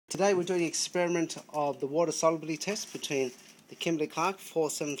Today we're doing the experiment of the water solubility test between the Kimberly-Clark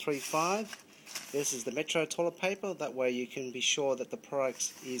 4735. This is the Metro toilet paper. That way you can be sure that the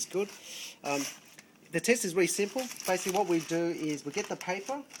product is good. The test is really simple. Basically what we do is we get the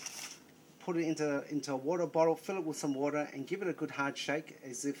paper, put it into a water bottle, fill it with some water and give it a good hard shake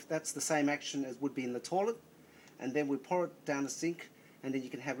as if that's the same action as would be in the toilet. And then we pour it down the sink and then you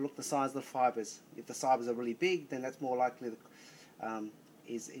can have a look at the size of the fibres. If the fibres are really big, then that's more likely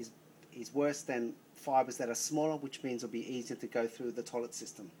is worse than fibres that are smaller, which means it'll be easier to go through the toilet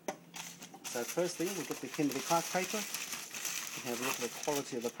system. So first thing, we'll get the Kimberly-Clark paper and have a look at the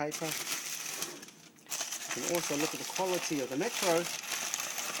quality of the paper. You can also look at the quality of the Metro. As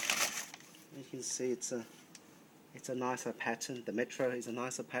you can see, it's a nicer pattern. The Metro is a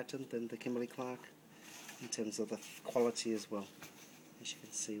nicer pattern than the Kimberly-Clark in terms of the quality as well, as you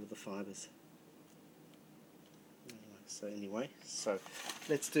can see with the fibres. So anyway,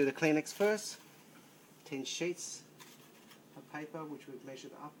 let's do the Kleenex first. 10 sheets of paper, which we've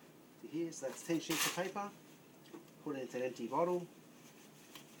measured up to here. So that's 10 sheets of paper. Put it into an empty bottle.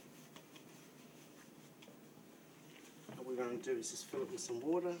 What we're going to do is just fill it with some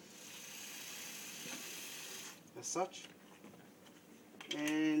water, as such,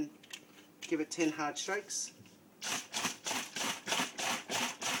 and give it 10 hard shakes.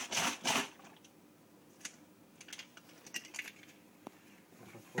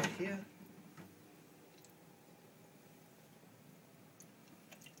 Here.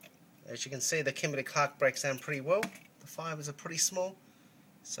 As you can see, the Kimberly-Clark breaks down pretty well. The fibres are pretty small,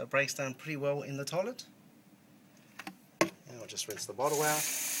 so it breaks down pretty well in the toilet. And I'll just rinse the bottle out.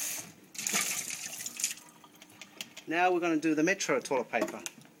 Now we're going to do the Metro toilet paper.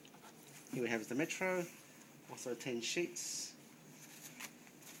 Here we have the Metro, also 10 sheets.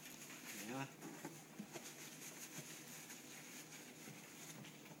 There we are.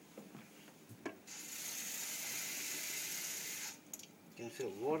 You can fill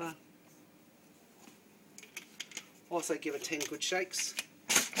with water. Also give it 10 good shakes.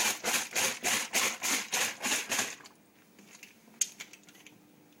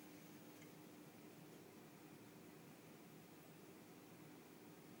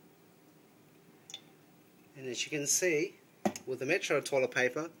 And as you can see, with the Metro toilet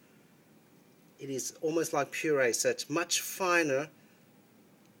paper, it is almost like puree, so it's much finer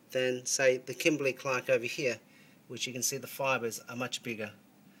than, say, the Kimberly-Clark over here, which you can see the fibres are much bigger.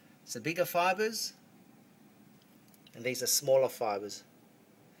 So bigger fibres, and these are smaller fibres,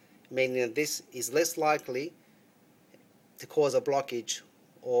 meaning that this is less likely to cause a blockage,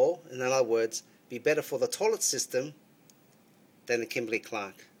 or, in other words, be better for the toilet system than the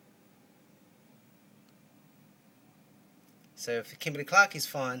Kimberly-Clark. So if the Kimberly-Clark is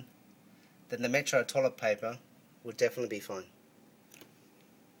fine, then the Metro toilet paper will definitely be fine.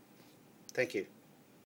 Thank you.